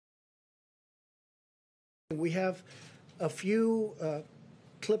We have a few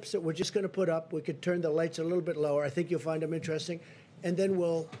clips that we're just going to put up. We could turn the lights a little bit lower. I think you'll find them interesting. And then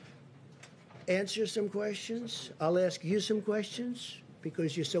we'll answer some questions. I'll ask you some questions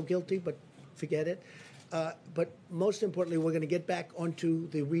because you're so guilty, but forget it. But most importantly, we're going to get back onto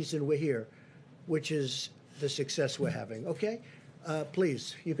the reason we're here, which is the success we're having. Okay?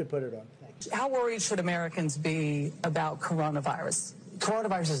 Please, you could put it on. Thanks. How worried should Americans be about coronavirus?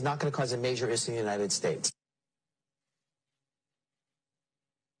 Coronavirus is not going to cause a major issue in the United States.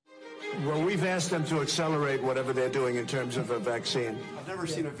 Well, we've asked them to accelerate whatever they're doing in terms of a vaccine. I've never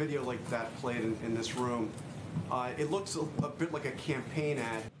seen a video like that played in this room. It looks a bit like a campaign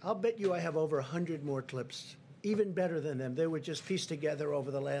ad. I'll bet you I have over 100 more clips, even better than them. They were just pieced together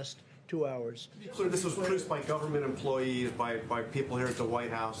over the last 2 hours. So this was produced by government employees, by people here at the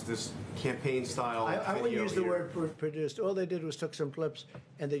White House, this campaign style I wouldn't use the word produced. All they did was took some clips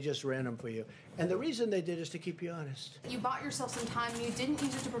and they just ran them for you. And the reason they did is to keep you honest. You bought yourself some time. You didn't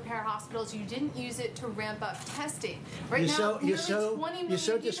use it to prepare hospitals. You didn't use it to ramp up testing. Right now, you're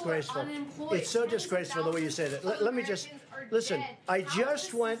so disgraceful. It's so disgraceful the way you say that. Let me just listen. I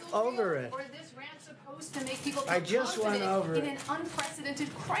just went over it. To make people feel I just went over in an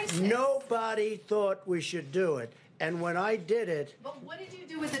unprecedented crisis. Nobody thought we should do it, and when I did it. But what did you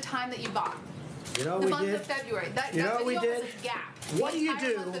do with the time that you bought? You know the we month did. Of February. That you know video we did. Was a gap. What do you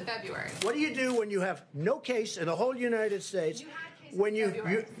do? Month of February. What do you do when you have no case in the whole United States? You had cases when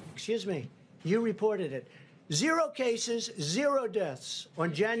you excuse me, you reported it. 0 cases, 0 deaths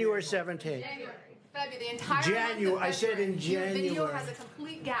on January 17th. February, the entire January. Month of I said in January. Your video has a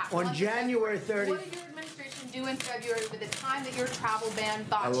complete gap. On January 30th. What did your administration do in February with the time that your travel ban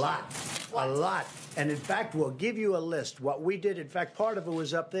bought A lot. What? A lot. And in fact, we'll give you a list. What we did, in fact, part of it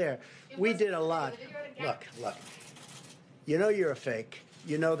was up there. We did a lot. Look. You know you're a fake.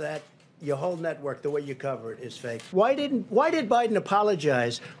 You know that. Your whole network, the way you cover it, is fake. Why did Biden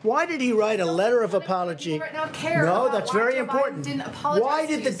apologize? Why did he write a letter of apology? Right now care no, about that's why very Joe important. Biden didn't apologize Why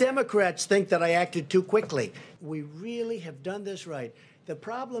did to the you? Democrats think that I acted too quickly? We really have done this right. The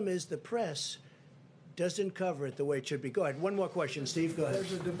problem is the press doesn't cover it the way it should be. Go ahead. One more question, Steve. Go ahead.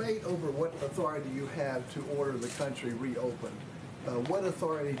 There's a debate over what authority you have to order the country reopened. What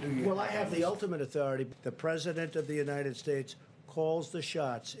authority do you have? Well, I have the ultimate authority. The President of the United States calls the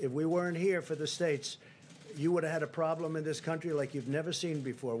shots. If we weren't here for the states, you would have had a problem in this country like you've never seen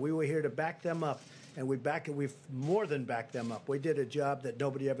before. We were here to back them up, and we've more than backed them up. We did a job that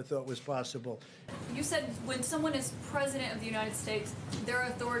nobody ever thought was possible. You said when someone is President of the United States, their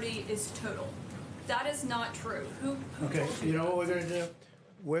authority is total. That is not true. Who okay, you know what we're going to do?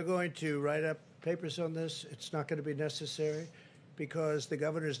 We're going to write up papers on this. It's not going to be necessary because the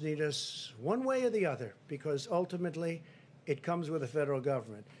governors need us one way or the other, because ultimately it comes with the federal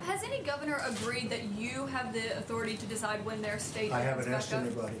government. Has any governor agreed that you have the authority to decide when their state I haven't asked back up?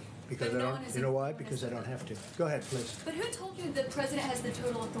 anybody because I don't. You know why? Because I don't have to. Go ahead, please. But who told you the president has the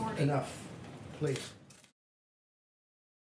total authority? Enough, please.